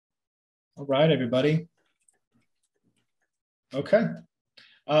All right, everybody. Okay.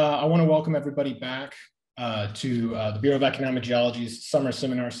 I want to welcome everybody back to the Bureau of Economic Geology's summer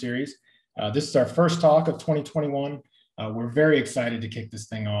seminar series. This is our first talk of 2021. We're very excited to kick this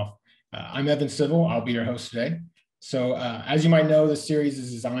thing off. I'm Evan Civil. I'll be your host today. So as you might know, this series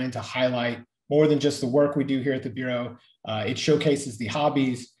is designed to highlight more than just the work we do here at the Bureau. It showcases the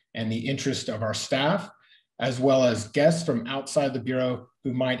hobbies and the interest of our staff, as well as guests from outside the Bureau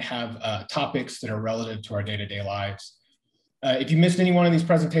who might have topics that are relative to our day-to-day lives. If you missed any one of these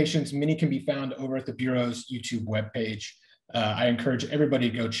presentations, many can be found over at the Bureau's YouTube webpage. I encourage everybody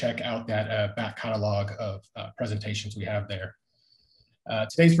to go check out that back catalog of presentations we have there.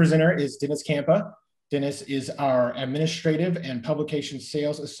 Today's presenter is Dennis Campa. Dennis is our Administrative and Publication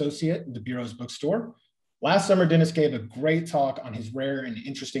Sales Associate in the Bureau's Bookstore. Last summer, Dennis gave a great talk on his rare and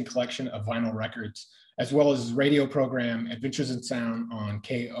interesting collection of vinyl records, as well as his radio program, Adventures in Sound, on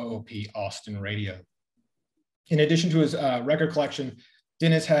KOOP Austin Radio. In addition to his record collection,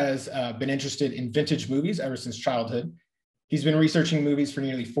 Dennis has been interested in vintage movies ever since childhood. He's been researching movies for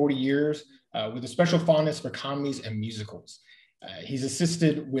nearly 40 years with a special fondness for comedies and musicals. He's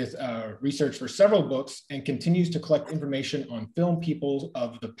assisted with research for several books and continues to collect information on film people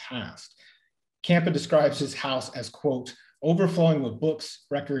of the past. Campa describes his house as, quote, overflowing with books,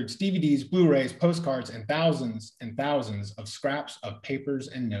 records, DVDs, BluRays, postcards, and thousands of scraps of papers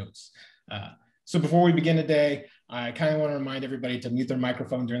and notes. So before we begin today, I kind of want to remind everybody to mute their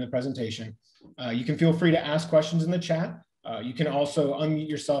microphone during the presentation. You can feel free to ask questions in the chat. You can also unmute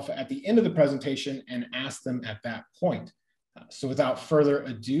yourself at the end of the presentation and ask them at that point. So without further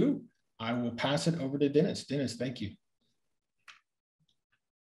ado, I will pass it over to Dennis. Dennis, thank you.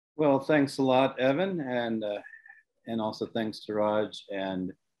 Well, thanks a lot, Evan, and also thanks to Raj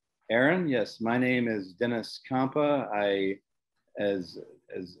and Aaron. Yes, my name is Dennis Campa. As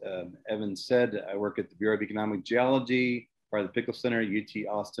Evan said, I work at the Bureau of Economic Geology, part of the Pickle Center, UT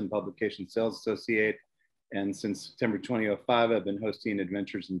Austin Publication Sales Associate. And since September 2005, I've been hosting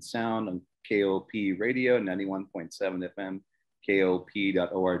Adventures in Sound on KOOP Radio, 91.7 FM,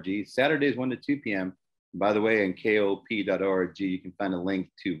 KOOP.org, Saturdays 1 to 2 p.m. By the way, on KOOP.org, you can find a link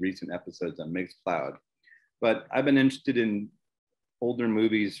to recent episodes on Mixcloud. But I've been interested in older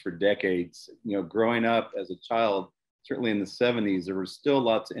movies for decades. You know, growing up as a child, certainly in the 70s, there were still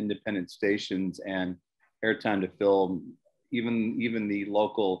lots of independent stations and airtime to fill. Even the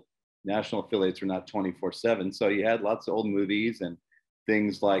local national affiliates were not 24/7. So you had lots of old movies and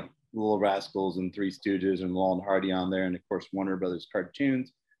things like Little Rascals and Three Stooges and Laurel and Hardy on there. And of course, Warner Brothers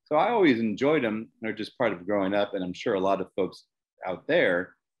cartoons. So I always enjoyed them. They're just part of growing up. And I'm sure a lot of folks out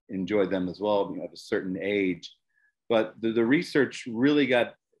there enjoyed them as well, you know, at a certain age. But the research really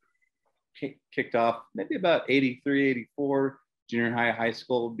got kicked off maybe about 83, 84, junior high, high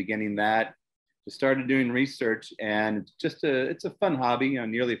school, beginning that. Just started doing research, and it's a fun hobby. You know,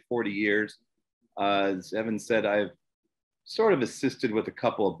 nearly 40 years. As Evan said, I've sort of assisted with a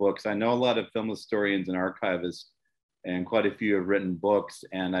couple of books. I know a lot of film historians and archivists, and quite a few have written books,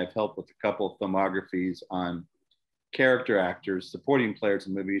 and I've helped with a couple of filmographies on character actors, supporting players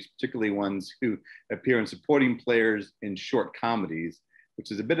in movies, particularly ones who appear in supporting players in short comedies,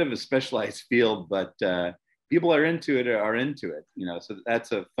 which is a bit of a specialized field, but people are into it, you know, so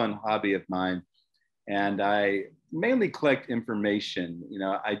that's a fun hobby of mine. And I mainly collect information. You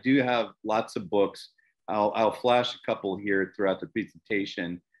know, I do have lots of books. I'll flash a couple here throughout the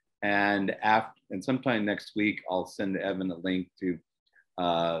presentation. And sometime next week, I'll send Evan a link to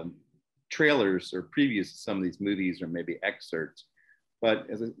trailers or previews of some of these movies or maybe excerpts. But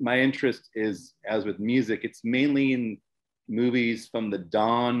my interest is, as with music, it's mainly in movies from the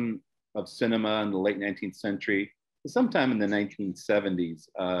dawn of cinema in the late 19th century, sometime in the 1970s.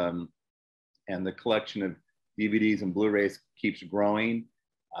 And the collection of DVDs and Blu-rays keeps growing.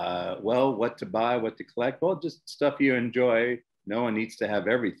 Well, what to buy, what to collect? Well, just stuff you enjoy. No one needs to have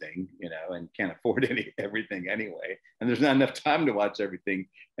everything, you know, and can't afford everything anyway. And there's not enough time to watch everything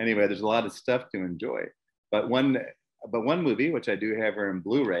anyway. There's a lot of stuff to enjoy. But one movie, which I do have here in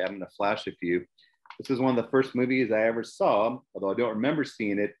Blu-ray, I'm going to flash a few. This is one of the first movies I ever saw, although I don't remember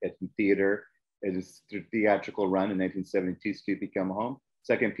seeing it at the theater. It is a theatrical run in 1972, Scoopy Come Home.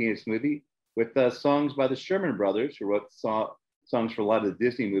 Second pianist movie with songs by the Sherman Brothers, who wrote songs for a lot of the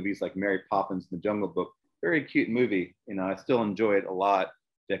Disney movies like Mary Poppins and the Jungle Book. Very cute movie. You know, I still enjoy it a lot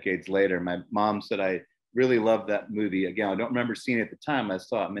decades later. My mom said I really loved that movie. Again, I don't remember seeing it at the time. I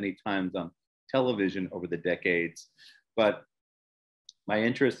saw it many times on television over the decades. But my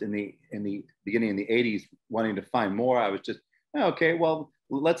interest in the beginning in the 80s, wanting to find more, I was just, oh, okay, well,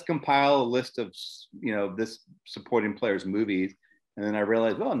 let's compile a list of, you know, this supporting players movies And then I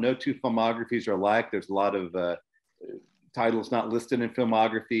realized, well, no two filmographies are alike. There's a lot of titles not listed in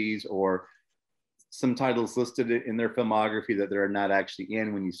filmographies, or some titles listed in their filmography that they're not actually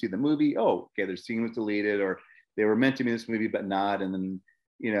in. When you see the movie, oh, okay, their scene was deleted, or they were meant to be in this movie but not. And then,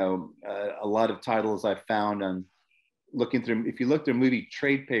 you know, a lot of titles I found on looking through, if you look through movie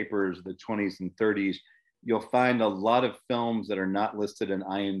trade papers of the 20s and 30s, you'll find a lot of films that are not listed in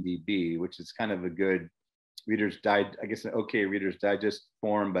IMDb, which is kind of a good I guess an okay Reader's Digest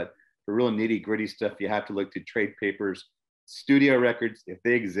form, but for real nitty gritty stuff, you have to look through trade papers, studio records, if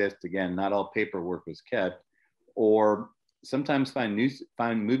they exist. Again, not all paperwork was kept, or sometimes find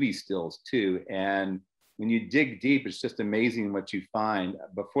movie stills too. And when you dig deep, it's just amazing what you find.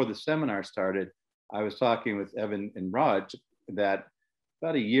 Before the seminar started, I was talking with Evan and Raj that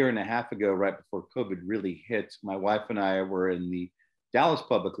about a year and a half ago, right before COVID really hit, my wife and I were in the Dallas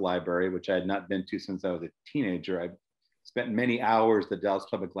Public Library, which I had not been to since I was a teenager. I spent many hours at the Dallas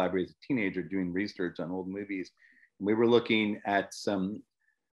Public Library as a teenager doing research on old movies. And we were looking at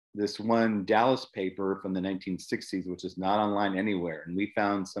this one Dallas paper from the 1960s, which is not online anywhere. And we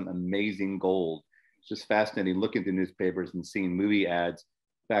found some amazing gold. It's just fascinating looking through newspapers and seeing movie ads.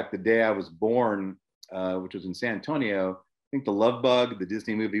 In fact, the day I was born, which was in San Antonio, I think The Love Bug, the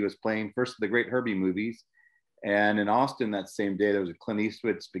Disney movie, was playing, first of the great Herbie movies. And in Austin that same day, there was a Clint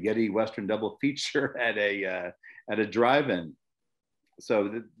Eastwood spaghetti Western double feature at a drive-in.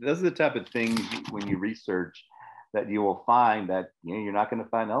 So those are the type of things when you research that you will find that, you know, you're not going to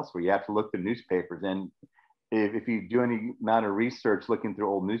find elsewhere. You have to look through newspapers. And if you do any amount of research looking through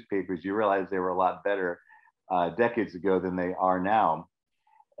old newspapers, you realize they were a lot better decades ago than they are now.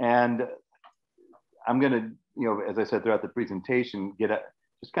 And I'm going to, you know, as I said throughout the presentation,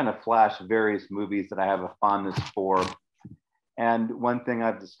 just kind of flash various movies that I have a fondness for. And one thing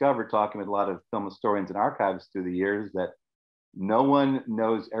I've discovered talking with a lot of film historians and archivists through the years, that no one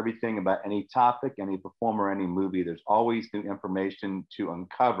knows everything about any topic, any performer, any movie. There's always new information to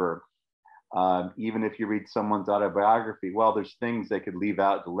uncover. Even if you read someone's autobiography, well, there's things they could leave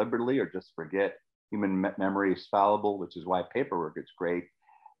out deliberately or just forget. Human memory is fallible, which is why paperwork is great.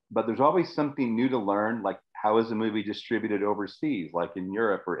 But there's always something new to learn, like how is a movie distributed overseas, like in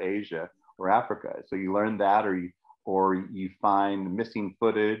Europe or Asia or Africa. So you learn that, or you find missing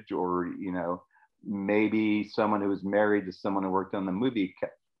footage, or, you know, maybe someone who was married to someone who worked on the movie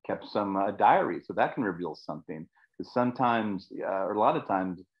kept some diary. So that can reveal something, because sometimes, or a lot of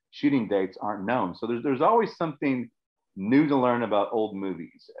times, shooting dates aren't known. So there's always something new to learn about old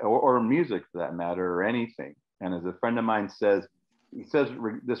movies, or music for that matter, or anything. And as a friend of mine says, he says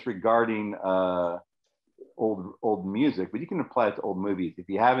this regarding old music, but you can apply it to old movies. If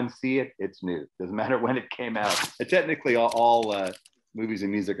you haven't seen it, it's new. Doesn't matter when it came out. And technically, all movies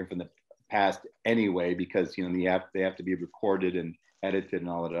and music are from the past anyway, because, you know, they have to be recorded and edited and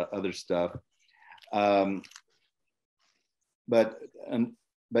all that other stuff.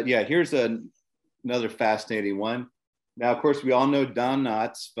 But yeah, here's another fascinating one. Now, of course, we all know Don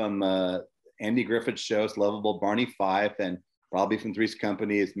Knotts from Andy Griffith's shows, Lovable Barney Fife, and probably from Three's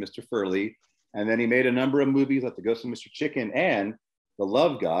Company is Mr. Furley. And then he made a number of movies like The Ghost of Mr. Chicken and The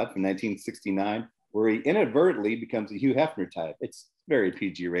Love God from 1969, where he inadvertently becomes a Hugh Hefner type. It's very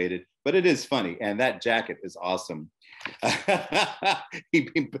PG rated, but it is funny. And that jacket is awesome.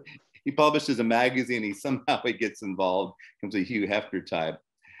 He publishes a magazine, he gets involved, becomes a Hugh Hefner type.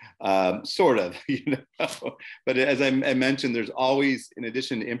 Sort of, you know. But as I mentioned, there's always, in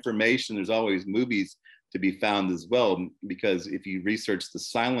addition to information, there's always movies to be found as well, because if you research the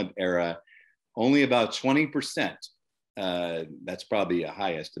silent era, only about 20%, that's probably a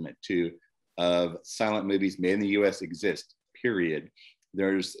high estimate too, of silent movies made in the US exist, period.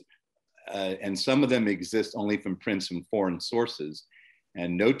 And some of them exist only from prints from foreign sources.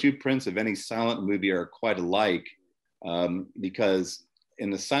 And no two prints of any silent movie are quite alike, because in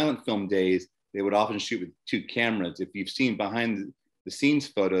the silent film days, they would often shoot with two cameras. If you've seen behind the scenes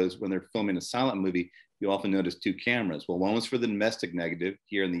photos when they're filming a silent movie, you often notice two cameras. Well, one was for the domestic negative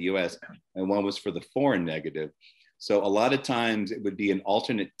here in the US, and one was for the foreign negative. So a lot of times it would be an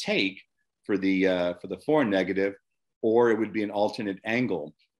alternate take for the foreign negative, or it would be an alternate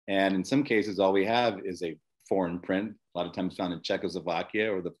angle. And in some cases, all we have is a foreign print, a lot of times found in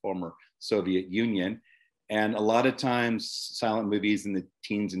Czechoslovakia or the former Soviet Union. And a lot of times silent movies in the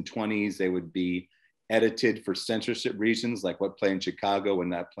teens and 20s, they would be edited for censorship reasons, like what play in Chicago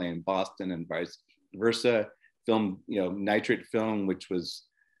and not play in Boston, and vice versa. Film, you know, nitrate film, which was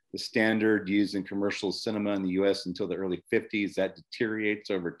the standard used in commercial cinema in the US until the early 50s, that deteriorates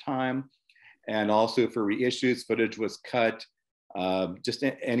over time. And also for reissues, footage was cut. just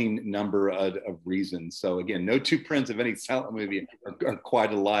any number of reasons. So again, no two prints of any silent movie are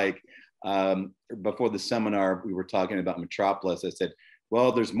quite alike. Before the seminar, we were talking about Metropolis. I said,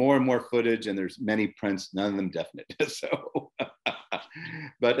 well, there's more and more footage and there's many prints, none of them definite. So,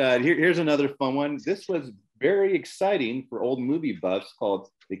 but here's another fun one. This was very exciting for old movie buffs, called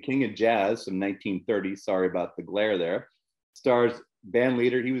The King of Jazz from 1930. Sorry about the glare there. Stars band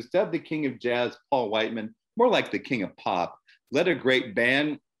leader. He was dubbed the King of Jazz, Paul Whiteman, more like the King of Pop. Led a great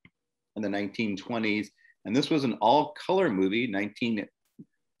band in the 1920s. And this was an all-color movie,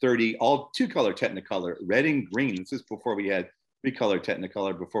 1930, all two-color Technicolor, red and green. This is before we had three-color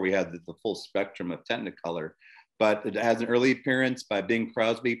Technicolor, before we had the full spectrum of Technicolor. But it has an early appearance by Bing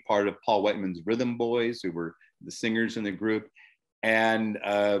Crosby, part of Paul Whiteman's Rhythm Boys, who were the singers in the group. And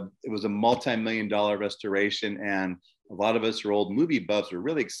it was a multi-million-dollar restoration. And a lot of us who are old movie buffs were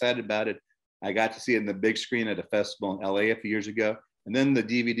really excited about it. I got to see it in the big screen at a festival in LA a few years ago. And then the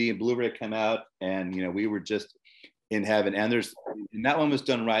DVD and Blu-ray came out, and we were just in heaven. And that one was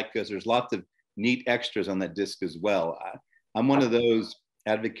done right, because there's lots of neat extras on that disc as well. I'm one of those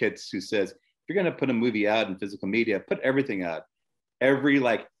advocates who says, if you're going to put a movie out in physical media, put everything out. Every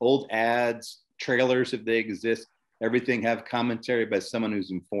old ads, trailers, if they exist, everything have commentary by someone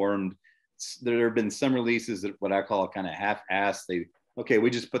who's informed. There have been some releases that what I call kind of half-assed. Okay, we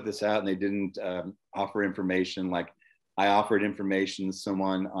just put this out and they didn't offer information. Like I offered information to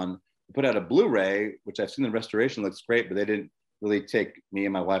someone put out a Blu-ray, which I've seen the restoration looks great, but they didn't really take me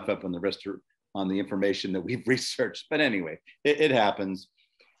and my wife up on the information that we've researched. But anyway, it happens.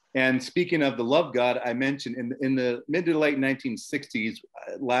 And speaking of the Love God, I mentioned in the mid to late 1960s,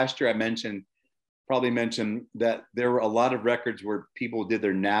 last year probably mentioned that there were a lot of records where people did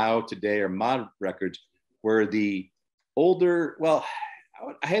their now, today, or mod records, where the older, well,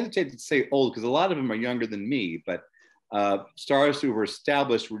 I hesitate to say old because a lot of them are younger than me, but stars who were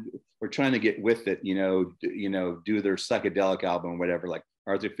established were trying to get with it, do their psychedelic album or whatever, like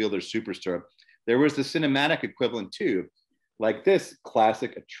Arthur Fielder's Superstar. There was the cinematic equivalent too, like this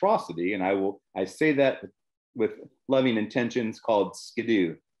classic atrocity, and I say that with loving intentions, called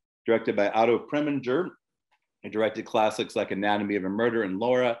Skidoo, directed by Otto Preminger. He directed classics like Anatomy of a Murder and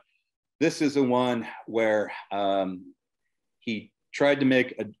Laura. This is the one where he tried to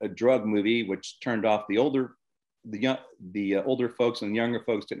make a drug movie, which turned off the older folks, and the younger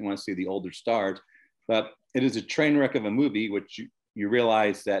folks didn't want to see the older stars. But it is a train wreck of a movie, which you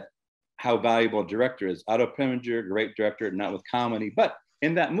realize that how valuable a director is. Otto Preminger, great director, not with comedy. But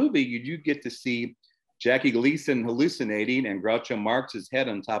in that movie, you do get to see Jackie Gleason hallucinating and Groucho Marx's head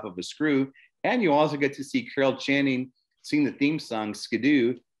on top of a screw. And you also get to see Carol Channing sing the theme song,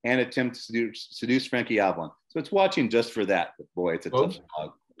 Skidoo, and attempt to seduce Frankie Avalon. So it's watching just for that. But boy, it's a tough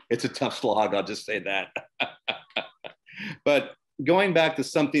slog. It's a tough slog, I'll just say that. But going back to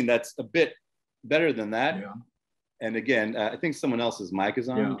something that's a bit better than that. Yeah. And again, I think someone else's mic is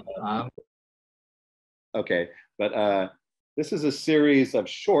on. Yeah. Okay, but this is a series of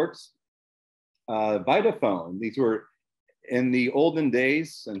shorts, Vitaphone. These were in the olden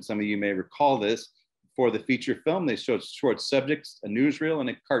days, and some of you may recall this, for the feature film, they showed short subjects, a newsreel, and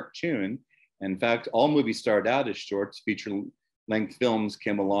a cartoon. In fact, all movies started out as shorts. Feature-length films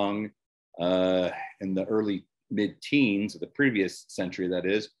came along in the early mid-teens of the previous century, that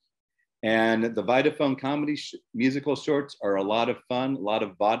is. And the Vitaphone comedy musical shorts are a lot of fun, a lot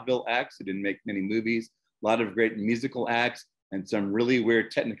of vaudeville acts. They didn't make many movies, a lot of great musical acts, and some really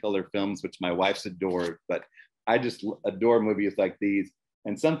weird Technicolor films, which my wife's adored. But I just adore movies like these.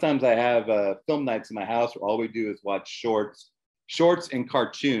 And sometimes I have film nights in my house where all we do is watch shorts and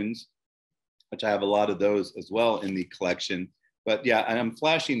cartoons, which I have a lot of those as well in the collection. But yeah, and I'm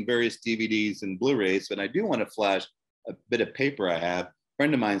flashing various DVDs and Blu-rays, but I do want to flash a bit of paper I have. A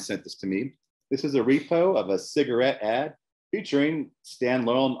friend of mine sent this to me. This is a repo of a cigarette ad featuring Stan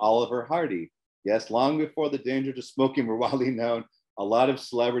Laurel and Oliver Hardy. Yes, long before the dangers of smoking were widely known, a lot of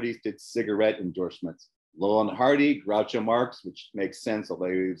celebrities did cigarette endorsements. Laurel and Hardy, Groucho Marx, which makes sense,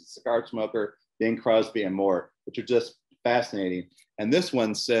 although he was a cigar smoker, Bing Crosby, and more, which are just fascinating. And this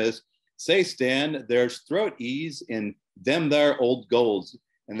one says, "Say, Stan, there's throat ease in Them There Old Golds."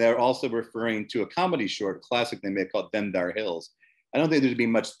 And they're also referring to a comedy short classic they made called Them There Hills. I don't think there'd be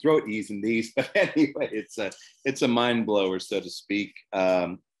much throat ease in these, but anyway, it's a mind blower, so to speak.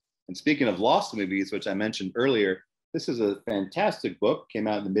 And speaking of lost movies, which I mentioned earlier, this is a fantastic book, came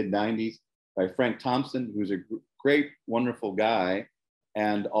out in the mid-90s by Frank Thompson, who's a great, wonderful guy,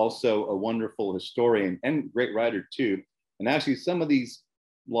 and also a wonderful historian and great writer too. And actually some of these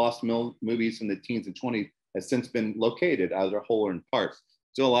lost movies from the teens and 20s has since been located, either whole or in part.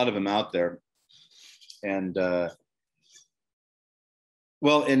 Still a lot of them out there. And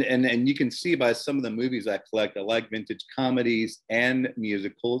Well, and you can see by some of the movies I collect, I like vintage comedies and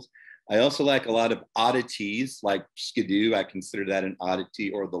musicals. I also like a lot of oddities, like Skidoo. I consider that an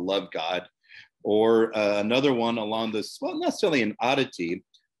oddity, or The Love God, or another one along this. Well, not necessarily an oddity,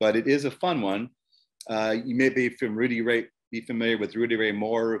 but it is a fun one. You may be familiar with Rudy Ray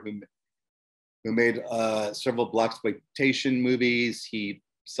Moore, who made several blaxploitation movies. He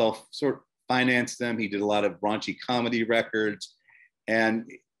sort of financed them. He did a lot of raunchy comedy records. And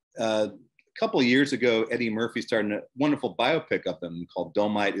a couple of years ago, Eddie Murphy started a wonderful biopic of him called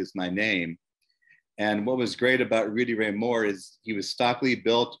Dolomite Is My Name. And what was great about Rudy Ray Moore is he was stockily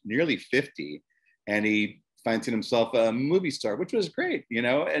built, nearly 50, and he fancied himself a movie star, which was great,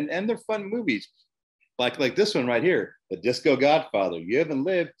 and they're fun movies. Like this one right here, The Disco Godfather. You haven't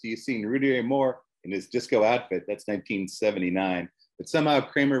lived till you've seen Rudy Ray Moore in his disco outfit. That's 1979. But somehow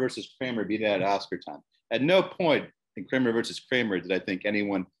Kramer versus Kramer beat it at Oscar time. At no point in Kramer versus Kramer did I think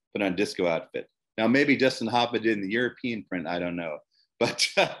anyone put on a disco outfit. Now, maybe Justin Hoppa did in the European print. I don't know. But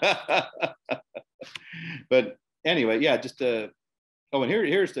but anyway, yeah, and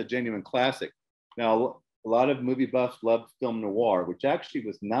here's the genuine classic. Now, a lot of movie buffs loved film noir, which actually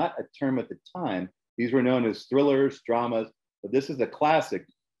was not a term at the time. These were known as thrillers, dramas, but this is a classic.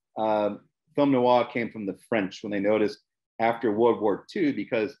 Film noir came from the French when they noticed after World War II,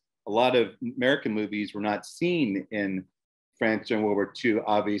 because a lot of American movies were not seen in France during World War II,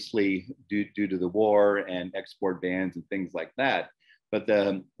 obviously due to the war and export bans and things like that. But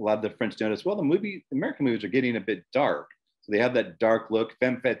a lot of the French noticed, well, American movies are getting a bit dark. So they have that dark look,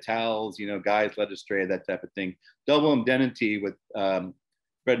 femme fatales, guys led astray, that type of thing. Double Indemnity with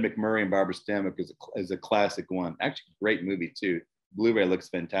Fred MacMurray and Barbara Stanwyck is a classic one. Actually, great movie too. Blu-ray looks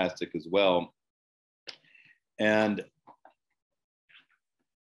fantastic as well. And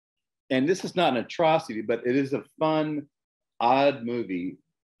this is not an atrocity, but it is a fun, odd movie.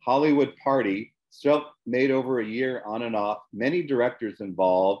 Hollywood Party, made over a year on and off, many directors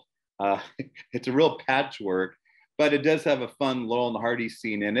involved. It's a real patchwork, but it does have a fun Laurel and Hardy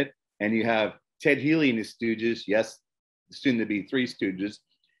scene in it. And you have Ted Healy and his Stooges, yes, soon to be Three Stooges.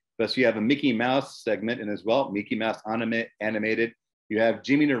 Plus you have a Mickey Mouse segment in as well, Mickey Mouse animated. You have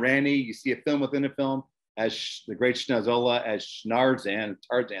Jimmy Durante, you see a film within a film, as the great Schnazzola as Schnarzan,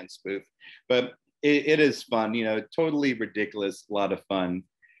 Tarzan spoof. But it is fun, totally ridiculous, a lot of fun.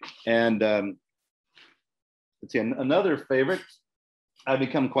 And let's see, another favorite I've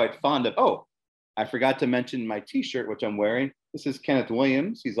become quite fond of. Oh, I forgot to mention my t-shirt, which I'm wearing. This is Kenneth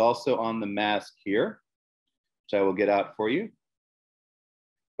Williams. He's also on the mask here, which I will get out for you.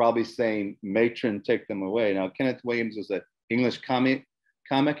 Probably saying, matron, take them away. Now, Kenneth Williams was an English comic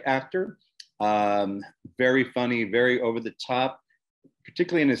actor. Very funny, very over the top,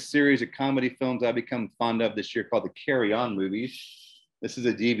 particularly in a series of comedy films I've become fond of this year called the Carry On movies. This is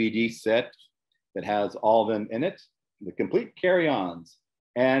a DVD set that has all of them in it, the complete Carry Ons.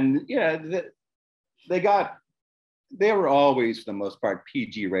 And yeah, they were always, for the most part,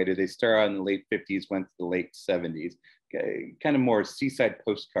 PG rated. They started in the late 50s, went to the late 70s. Kind of more seaside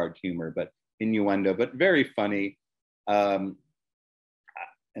postcard humor, but innuendo, but very funny. And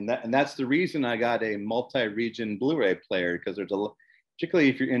that's the reason I got a multi-region Blu-ray player, because particularly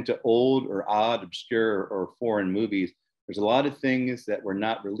if you're into old or odd, obscure or foreign movies, there's a lot of things that were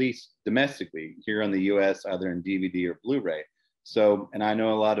not released domestically here in the US, either in DVD or Blu-ray. So, and I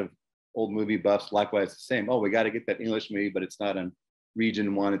know a lot of old movie buffs, likewise the same. Oh, we got to get that English movie, but it's not on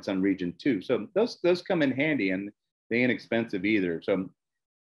region 1, it's on region 2. So those come in handy, and they ain't expensive either. So,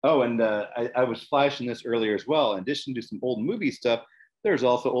 and I was flashing this earlier as well. In addition to some old movie stuff, there's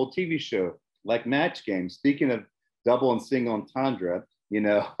also old TV show like Match Game. Speaking of double and single entendre,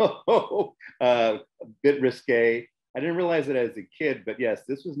 a bit risque. I didn't realize it as a kid, but yes,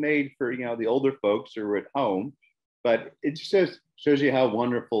 this was made for, the older folks who were at home, but it just shows you how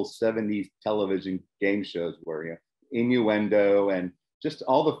wonderful 70s television game shows were, innuendo and just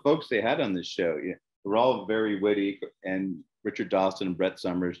all the folks they had on this show. They're all very witty, and Richard Dawson, Brett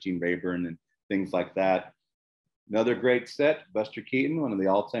Summers, Gene Rayburn, and things like that. Another great set, Buster Keaton, one of the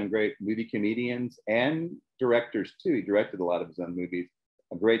all-time great movie comedians and directors too. He directed a lot of his own movies.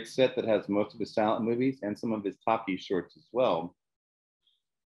 A great set that has most of his silent movies and some of his talkie shorts as well.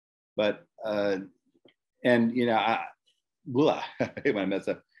 But, I hate when I mess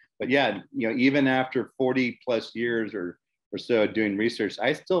up. But yeah, even after 40 plus years or so doing research,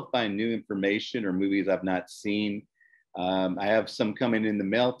 I still find new information or movies I've not seen. I have some coming in the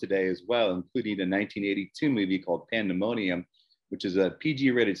mail today as well, including a 1982 movie called Pandemonium, which is a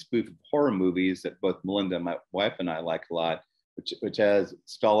PG-rated spoof of horror movies that both Melinda, my wife, and I like a lot, which has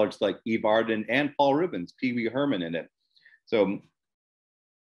scholars like Eve Arden and Paul Rubens, Pee Wee Herman in it. So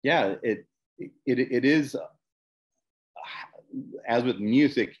Yeah, it is, as with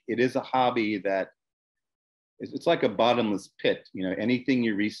music, it is a hobby that it's like a bottomless pit. You know, anything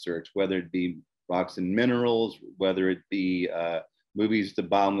you research, whether it be rocks and minerals, whether it be movies, the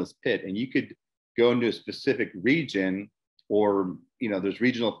bottomless pit, and you could go into a specific region, or you know, there's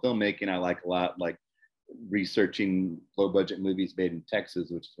regional filmmaking I like a lot, like researching low budget movies made in Texas,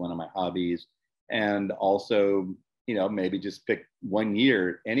 which is one of my hobbies, and also, you know, maybe just pick one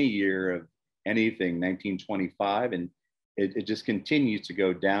year, any year of anything, 1925, and it just continues to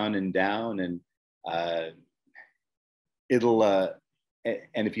go down and down, and it'll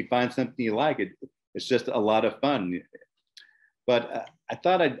and if you find something you like, it's just a lot of fun. But I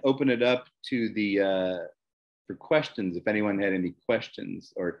thought I'd open it up to the for questions, if anyone had any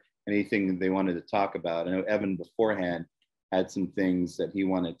questions or anything they wanted to talk about. I know Evan beforehand had some things that he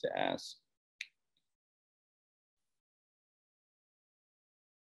wanted to ask.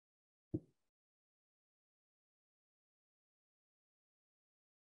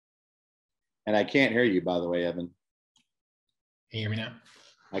 And I can't hear you, by the way, Evan. Can you hear me now?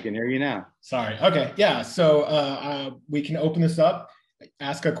 I can hear you now. Sorry. Okay. Yeah. So we can open this up,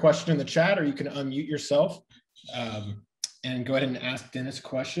 ask a question in the chat, or you can unmute yourself and go ahead and ask Dennis a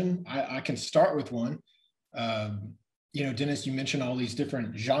question. I can start with one. You know, Dennis, you mentioned all these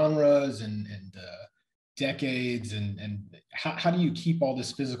different genres and decades, and how do you keep all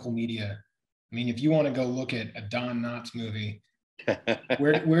this physical media? I mean, if you want to go look at a Don Knotts movie,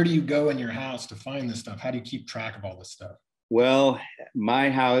 where do you go in your house to find this stuff? How do you keep track of all this stuff? Well, my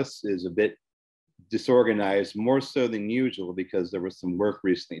house is a bit disorganized, more so than usual, because there was some work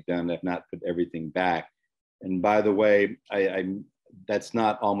recently done. I've not put everything back. And by the way, that's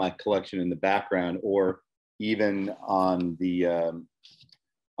not all my collection in the background, or even on the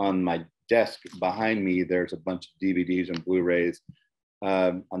on my desk behind me. There's a bunch of DVDs and Blu-rays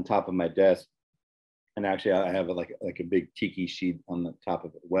on top of my desk. And actually, I have like a big tiki sheet on the top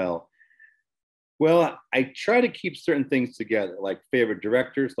of it. Well, I try to keep certain things together, like favorite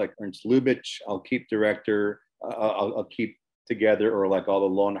directors, like Ernst Lubitsch. I'll keep I'll keep together, or like all the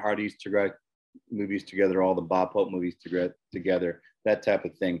Lon Hardy's movies together, all the Bob Hope movies together, that type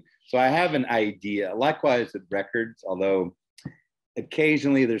of thing. So I have an idea. Likewise with records, although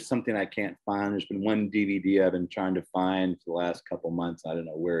occasionally there's something I can't find. There's been one DVD I've been trying to find for the last couple months. I don't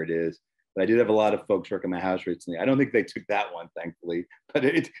know where it is. But I did have a lot of folks work in my house recently. I don't think they took that one, thankfully, but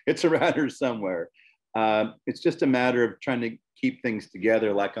it's around here somewhere. It's just a matter of trying to keep things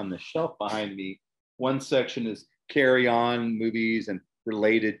together. Like on the shelf behind me, one section is Carry On movies and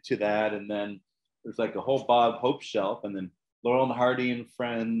related to that. And then there's like a whole Bob Hope shelf, and then Laurel and Hardy and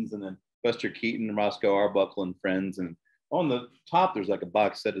Friends, and then Buster Keaton and Roscoe Arbuckle and Friends. And on the top, there's like a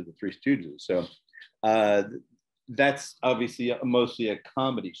box set of the Three Stooges. So that's obviously mostly a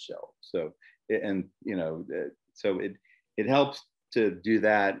comedy show. So, and you know, so it helps to do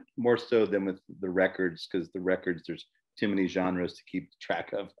that more so than with the records, because the records, there's too many genres to keep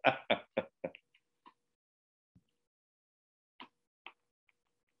track of.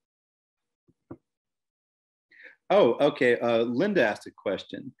 Oh, okay. Linda asked a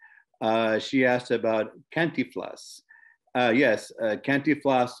question. She asked about Cantinflas. Yes,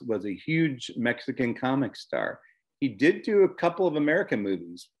 Cantinflas was a huge Mexican comic star. He did do a couple of American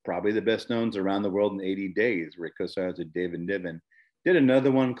movies, probably the best known, Around the World in 80 Days, where he co-stars with David Niven. Did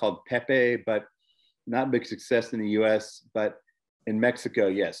another one called Pepe, but not big success in the US, but in Mexico,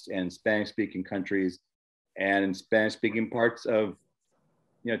 yes, and Spanish-speaking countries, and in Spanish-speaking parts of,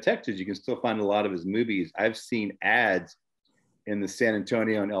 you know, Texas, you can still find a lot of his movies. I've seen ads in the San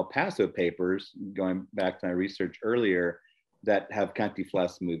Antonio and El Paso papers, going back to my research earlier, that have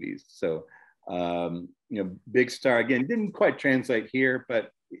Cantinflas movies. So, you know, big star. Again, didn't quite translate here,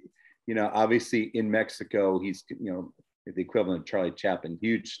 but, you know, obviously in Mexico, he's, you know, the equivalent of Charlie Chaplin,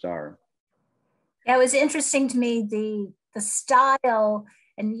 huge star. Yeah, it was interesting to me, the style,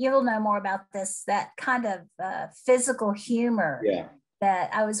 and you'll know more about this, that kind of physical humor. Yeah.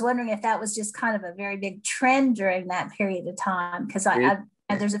 That I was wondering if that was just kind of a very big trend during that period of time, because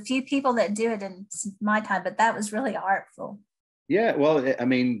there's a few people that do it in my time, but that was really artful. Yeah, well, I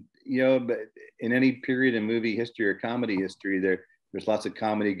mean, you know, but in any period in movie history or comedy history, there's lots of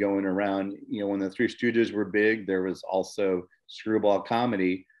comedy going around. You know, when the Three Stooges were big, there was also screwball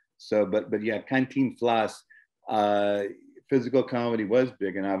comedy. So, but yeah, Cantinflas, physical comedy was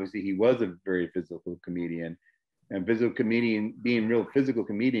big, and obviously he was a very physical comedian. And physical comedian, being real physical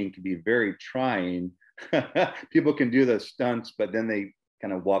comedian, can be very trying. People can do the stunts, but then they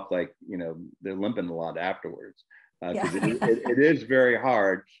kind of walk like, you know, they're limping a lot afterwards. Because it is very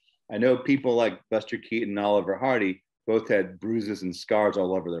hard. I know people like Buster Keaton and Oliver Hardy, both had bruises and scars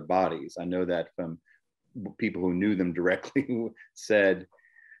all over their bodies. I know that from people who knew them directly who said.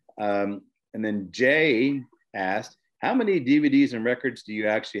 And then Jay asked, how many DVDs and records do you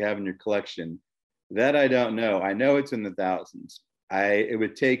actually have in your collection? That I don't know. I know it's in the thousands. It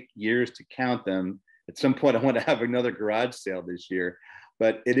would take years to count them. At some point, I want to have another garage sale this year,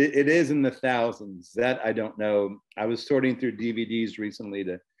 but it is in the thousands. That I don't know. I was sorting through DVDs recently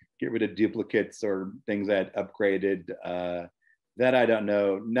to get rid of duplicates or things I had upgraded. That I don't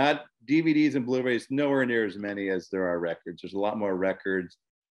know. Not DVDs and Blu-rays, nowhere near as many as there are records. There's a lot more records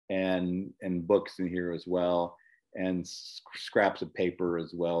and books in here as well, and scraps of paper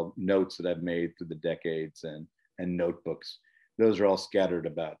as well, notes that I've made through the decades, and notebooks. Those are all scattered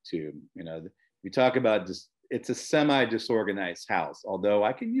about too. You know, we talk about just, it's a semi-disorganized house, although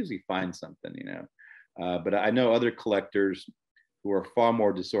I can usually find something, you know. But I know other collectors who are far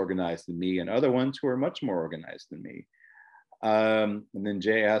more disorganized than me, and other ones who are much more organized than me. And then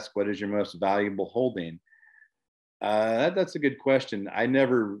Jay asked, what is your most valuable holding? That's a good question. I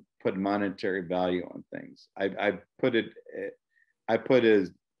never put monetary value on things. I put as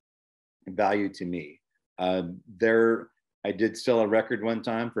value to me. I did sell a record one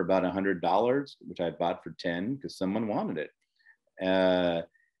time for about $100, which I bought for 10 because someone wanted it.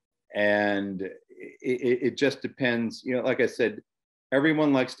 And it just depends. You know, like I said,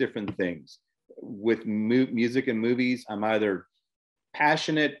 everyone likes different things. With music and movies, I'm either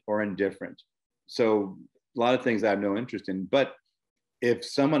passionate or indifferent. So a lot of things I have no interest in, but if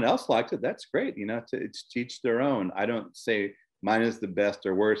someone else likes it, that's great. You know, it's each their own. I don't say mine is the best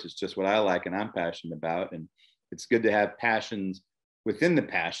or worst. It's just what I like and I'm passionate about. And it's good to have passions within the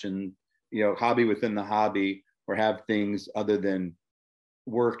passion, you know, hobby within the hobby, or have things other than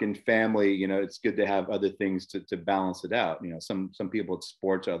work and family. You know, it's good to have other things to balance it out. You know, some people it's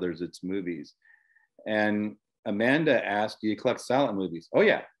sports, others it's movies. And Amanda asked, do you collect silent movies? Oh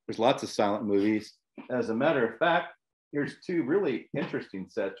yeah, there's lots of silent movies. As a matter of fact, here's two really interesting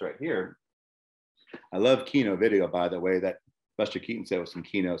sets right here. I love Kino Video, by the way. That Buster Keaton set was from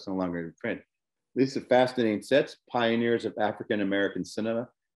Kino, it's no longer in print. These are fascinating sets, pioneers of African American cinema.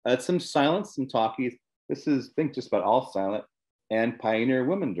 Some silent, some talkies. This is, I think, just about all silent, and pioneer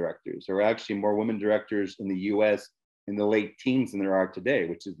women directors. There are actually more women directors in the US in the late teens than there are today,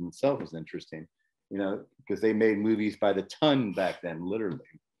 which in itself is interesting, you know, because they made movies by the ton back then, literally.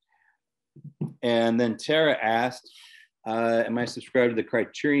 And then Tara asked, am I subscribed to the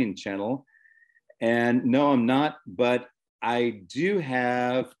Criterion channel? And no, I'm not, but I do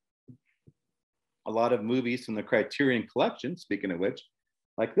have a lot of movies from the Criterion collection, speaking of which,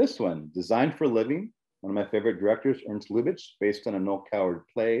 like this one, Designed for Living, one of my favorite directors, Ernst Lubitsch, based on a Noel Coward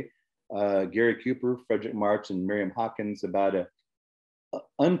play. Gary Cooper, Frederick March, and Miriam Hawkins, about an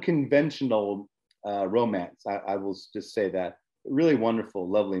unconventional romance. I will just say that. Really wonderful,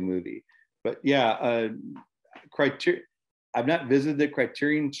 lovely movie. But yeah, I've not visited the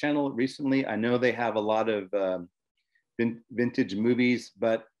Criterion channel recently. I know they have a lot of vintage movies,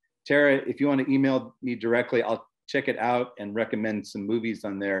 but Tara, if you want to email me directly, I'll check it out and recommend some movies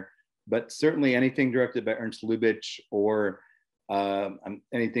on there. But certainly anything directed by Ernst Lubitsch or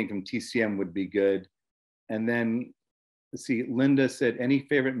anything from TCM would be good. And then, let's see, Linda said, any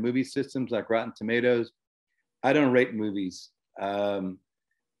favorite movie systems like Rotten Tomatoes? I don't rate movies.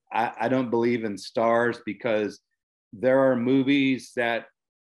 I don't believe in stars, because there are movies that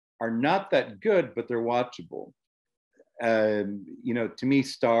are not that good, but they're watchable. You know, to me,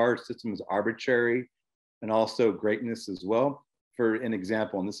 star system is arbitrary, and also greatness as well. For an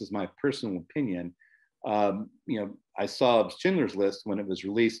example, and this is my personal opinion, you know, I saw Schindler's List when it was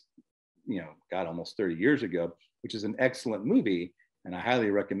released, you know, God, almost 30 years ago, which is an excellent movie, and I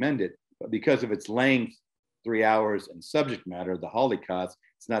highly recommend it. But because of its length, 3 hours, and subject matter, the Holocaust,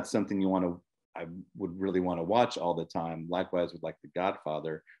 it's not something I would really want to watch all the time. Likewise with like The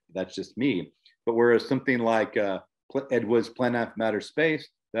Godfather, that's just me. But whereas something like Ed Wood's Plan After Outer Space,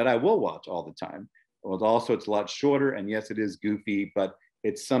 that I will watch all the time. Well, also it's a lot shorter, and yes, it is goofy, but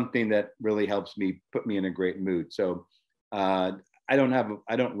it's something that really helps me, put me in a great mood. So I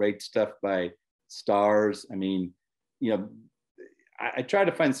don't rate stuff by stars. I mean, you know, I try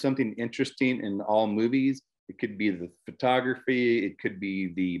to find something interesting in all movies. It could be the photography, it could be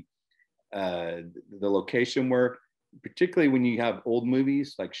the location work, particularly when you have old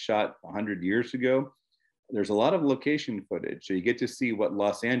movies like shot 100 years ago. There's a lot of location footage, so you get to see what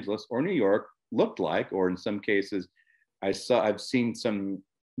Los Angeles or New York looked like, or in some cases, I've seen some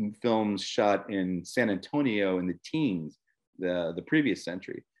films shot in San Antonio in the teens, the previous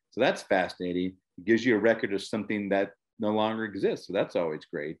century. So that's fascinating. It gives you a record of something that no longer exists. So that's always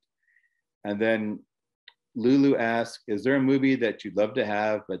great. And then Lulu asks, is there a movie that you'd love to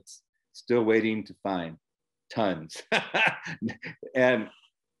have, but still waiting to find? Tons. And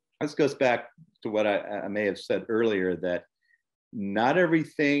this goes back to what I may have said earlier, that not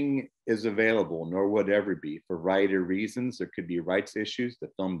everything is available, nor would ever be, for variety of reasons. There could be rights issues. The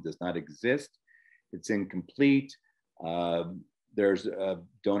film does not exist. It's incomplete. There's a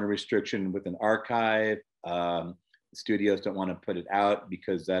donor restriction with an archive. Studios don't want to put it out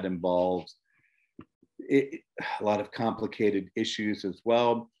because that involves a lot of complicated issues as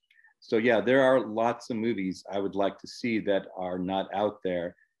well. So yeah, there are lots of movies I would like to see that are not out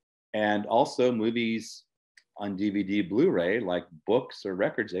there. And also movies on DVD, Blu-ray, like books or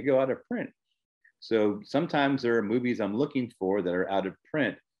records, they go out of print. So sometimes there are movies I'm looking for that are out of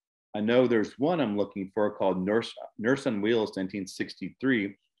print. I know there's one I'm looking for called Nurse on Wheels,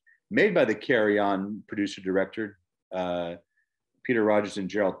 1963, made by the Carry On producer-director, Peter Rogers and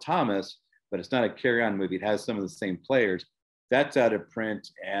Gerald Thomas, but it's not a Carry On movie. It has some of the same players. That's out of print,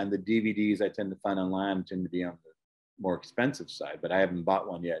 and the DVDs I tend to find online tend to be on the more expensive side, but I haven't bought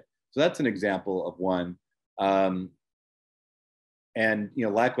one yet. So that's an example of one. And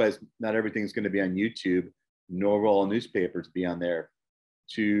likewise, not everything's going to be on YouTube, nor will all newspapers be on there.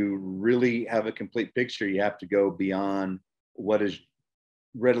 To really have a complete picture, you have to go beyond what is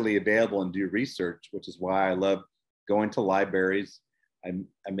readily available and do research, which is why I love going to libraries. I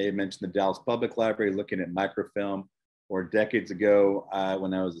may have mentioned the Dallas Public Library, looking at microfilm, or decades ago,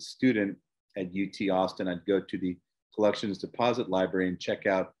 when I was a student at UT Austin, I'd go to the Collections Deposit Library and check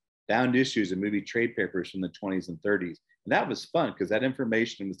out bound issues of movie trade papers from the 20s and 30s. And that was fun because that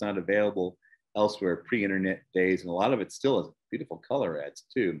information was not available elsewhere, pre-internet days, and a lot of it still has beautiful color ads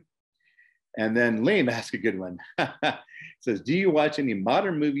too. And then Liam asked a good one. Says, do you watch any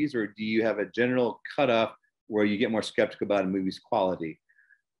modern movies, or do you have a general cutoff where you get more skeptical about a movie's quality?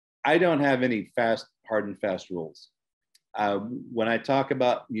 I don't have any hard and fast rules. When I talk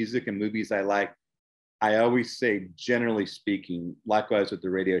about music and movies I like, I always say, generally speaking, likewise with the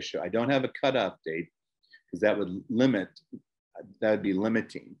radio show, I don't have a cutoff date because that would be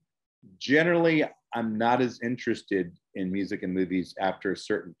limiting. Generally, I'm not as interested in music and movies after a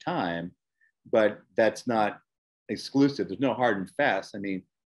certain time, but that's not exclusive. There's no hard and fast. I mean,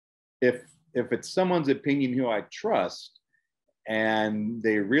 if it's someone's opinion who I trust and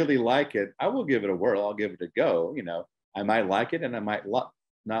they really like it, I will give it a whirl. I'll give it a go. I might like it and I might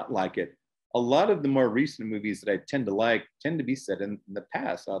not like it. A lot of the more recent movies that I tend to like tend to be set in the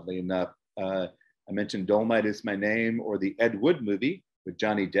past, oddly enough. I mentioned Dolomite Is My Name, or the Ed Wood movie with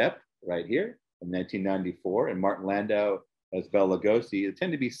Johnny Depp right here from 1994, and Martin Landau as Bela Lugosi. They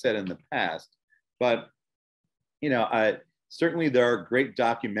tend to be set in the past. But, certainly there are great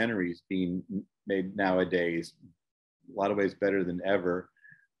documentaries being made nowadays, a lot of ways better than ever.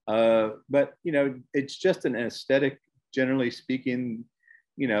 But, it's just an aesthetic, generally speaking,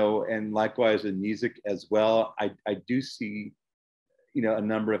 and likewise in music as well. I do see, a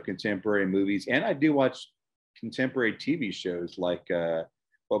number of contemporary movies, and I do watch contemporary TV shows like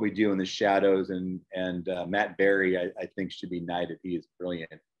What We Do in the Shadows, and Matt Berry, I think should be knighted. He is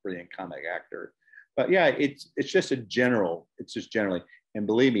brilliant comic actor. But yeah, it's just generally, and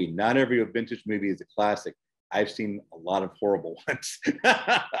believe me, not every vintage movie is a classic. I've seen a lot of horrible ones.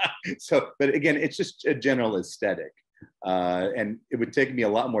 But again, it's just a general aesthetic. And it would take me a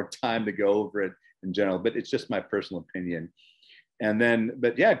lot more time to go over it in general, but it's just my personal opinion.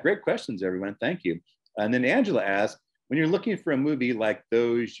 But yeah, great questions, everyone. Thank you. And then Angela asked, when you're looking for a movie like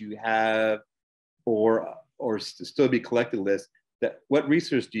those you have, or still be collected list, what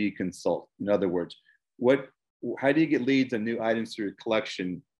research do you consult? In other words, how do you get leads on new items through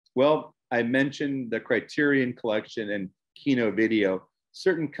collection? Well, I mentioned the Criterion Collection and Kino Video.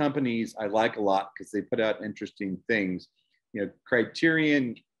 Certain companies I like a lot because they put out interesting things.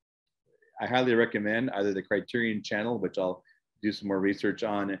 Criterion, I highly recommend either the Criterion channel, which I'll do some more research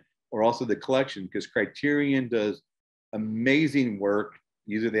on, or also the collection, because Criterion does amazing work.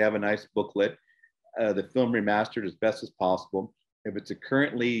 Usually they have a nice booklet, the film remastered as best as possible. If it's a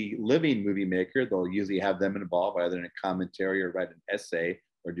currently living movie maker, they'll usually have them involved, either in a commentary or write an essay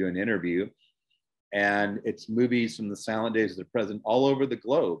or do an interview. And it's movies from the silent days of the present all over the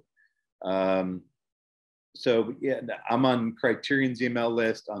globe. So yeah, I'm on Criterion's email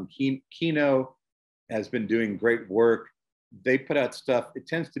list. On Kino has been doing great work. They put out stuff. It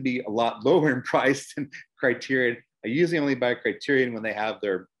tends to be a lot lower in price than Criterion. I usually only buy Criterion when they have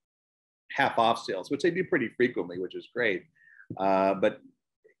their half off sales, which they do pretty frequently, which is great. But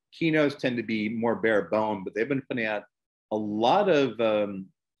Kinos tend to be more bare bone, but they've been putting out a lot of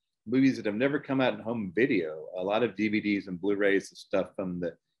movies that have never come out in home video, a lot of DVDs and Blu-rays and stuff from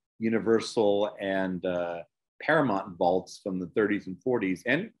the Universal and Paramount vaults from the 30s and 40s.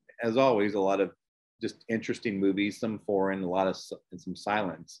 And as always, a lot of just interesting movies, some foreign, and some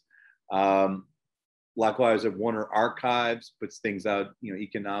silence. Likewise, Warner Archives puts things out,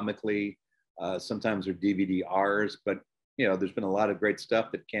 economically. Sometimes they're DVD-Rs, but there's been a lot of great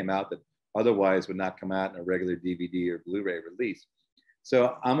stuff that came out that otherwise would not come out in a regular DVD or Blu-ray release.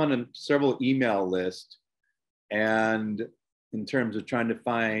 So I'm on several email lists, and in terms of trying to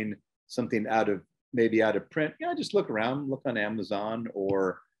find something maybe out of print, just look around, look on Amazon,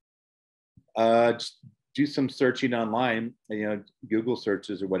 or just do some searching online, Google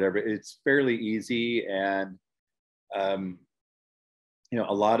searches or whatever. It's fairly easy, and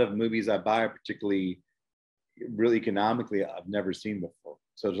a lot of movies I buy, particularly really economically, I've never seen before.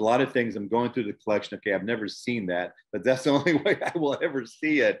 So there's a lot of things I'm going through the collection. Okay, I've never seen that, but that's the only way I will ever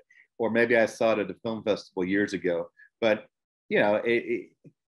see it. Or maybe I saw it at a film festival years ago. But it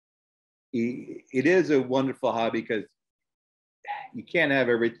is a wonderful hobby because you can't have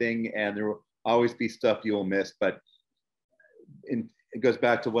everything, and there will always be stuff you will miss. But it goes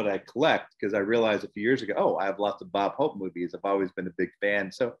back to what I collect, because I realized a few years ago, I have lots of Bob Hope movies. I've always been a big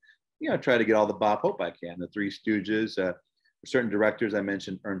fan. So, try to get all the Bob Hope I can, the Three Stooges, certain directors I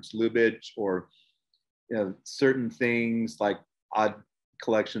mentioned, Ernst Lubitsch, or, certain things like odd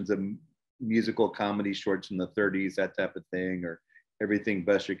collections of musical comedy shorts from the 30s, that type of thing, or everything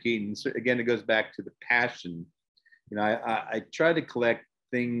Buster Keaton. So again, it goes back to the passion. I try to collect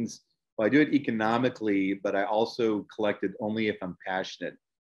things. Well, I do it economically, but I also collect it only if I'm passionate.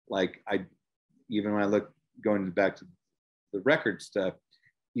 Like even when I going back to the record stuff,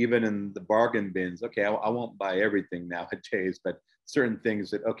 even in the bargain bins, okay, I won't buy everything nowadays, but certain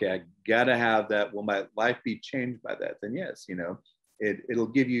things that, okay, I gotta have that. Will my life be changed by that? Then yes, it'll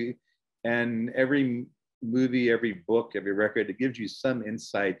give you, and every movie, every book, every record, it gives you some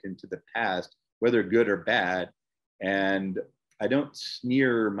insight into the past, whether good or bad. And I don't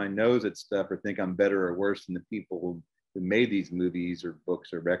sneer my nose at stuff or think I'm better or worse than the people who made these movies or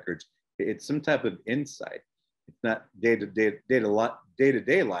books or records. It's some type of insight. It's not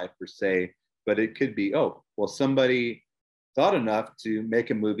day-to-day life per se, but it could be, somebody thought enough to make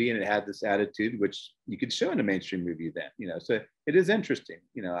a movie and it had this attitude, which you could show in a mainstream movie then, so it is interesting.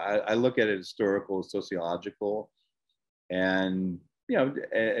 I look at it historical, sociological, and,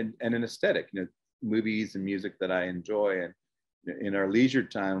 and an aesthetic, movies and music that I enjoy. And in our leisure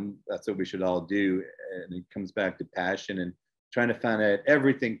time, that's what we should all do. And it comes back to passion and trying to find out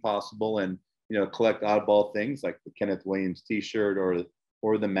everything possible, and collect oddball things like the Kenneth Williams T-shirt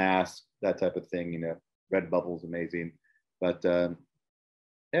or the mask, that type of thing. Redbubble's amazing. But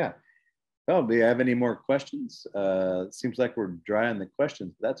yeah. Oh, do you have any more questions? It seems like we're dry on the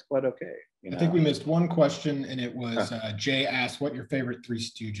questions, but that's quite okay. I think we missed one question, and it was Jay asked what your favorite Three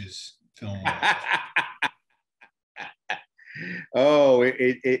Stooges film was. Oh,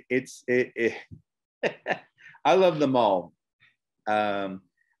 it's I love them all.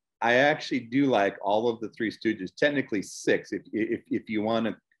 I actually do like all of the Three Stooges. Technically six, if you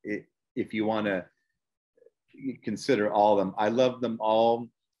want to consider all of them. I love them all.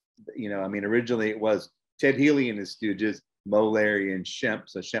 Originally it was Ted Healy and his Stooges, Moe, Larry, and Shemp.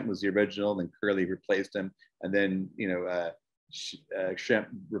 So Shemp was the original, then Curly replaced him, and then Shemp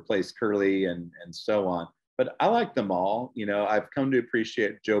replaced Curly, and so on. But I like them all. I've come to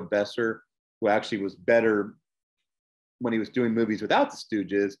appreciate Joe Besser, who actually was better when he was doing movies without the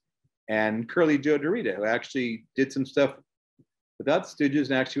Stooges, and Curly Joe DeRita, who actually did some stuff without the Stooges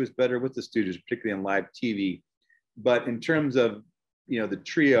and actually was better with the Stooges, particularly on live TV. But in terms of, the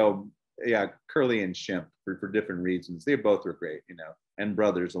trio, yeah, Curly and Shemp for different reasons. They both were great, and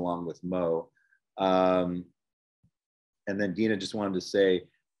brothers along with Moe. And then Dina just wanted to say,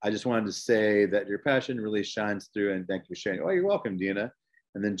 I just wanted to say that your passion really shines through, and thank you for sharing. Oh, you're welcome, Dina.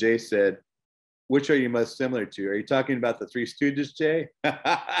 And then Jay said, which are you most similar to? Are you talking about the Three Stooges, Jay?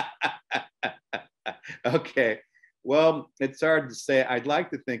 Okay. Well, it's hard to say. I'd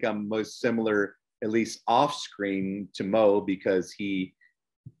like to think I'm most similar, at least off screen, to Moe, because he,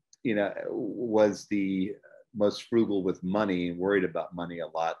 was the most frugal with money and worried about money a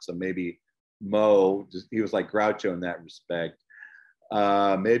lot. So maybe Moe, he was like Groucho in that respect.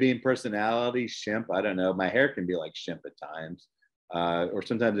 Maybe in personality, Shemp, I don't know. My hair can be like Shemp at times. Or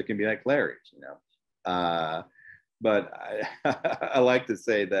sometimes it can be like Larry's, but I like to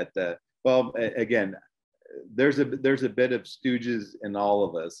say that, well, again, there's a bit of Stooges in all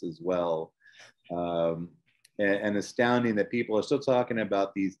of us as well. And astounding that people are still talking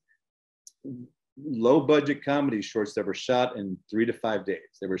about these low budget comedy shorts that were shot in 3 to 5 days.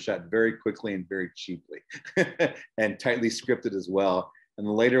 They were shot very quickly and very cheaply and tightly scripted as well. and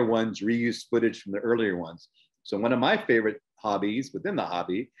the later ones reuse footage from the earlier ones. So one of my favorite hobbies within the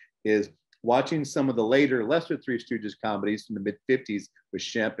hobby is watching some of the later, lesser Three Stooges comedies from the mid-50s with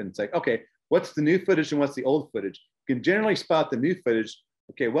Shemp, and it's like, okay, what's the new footage and what's the old footage? You can generally spot the new footage.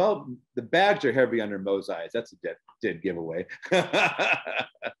 Okay, well, the bags are heavy under Moe's eyes. That's a dead giveaway.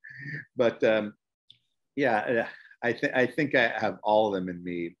 But yeah, I think I have all of them in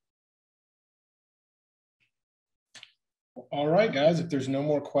me. All right, guys, if there's no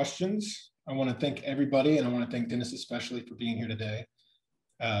more questions, I want to thank everybody, and I want to thank Dennis especially for being here today.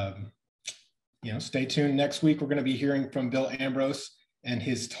 Stay tuned. Next week, we're going to be hearing from Bill Ambrose, and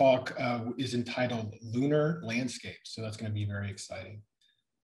his talk is entitled Lunar Landscapes. So that's going to be very exciting.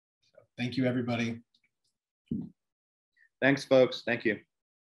 So thank you, everybody. Thanks, folks. Thank you.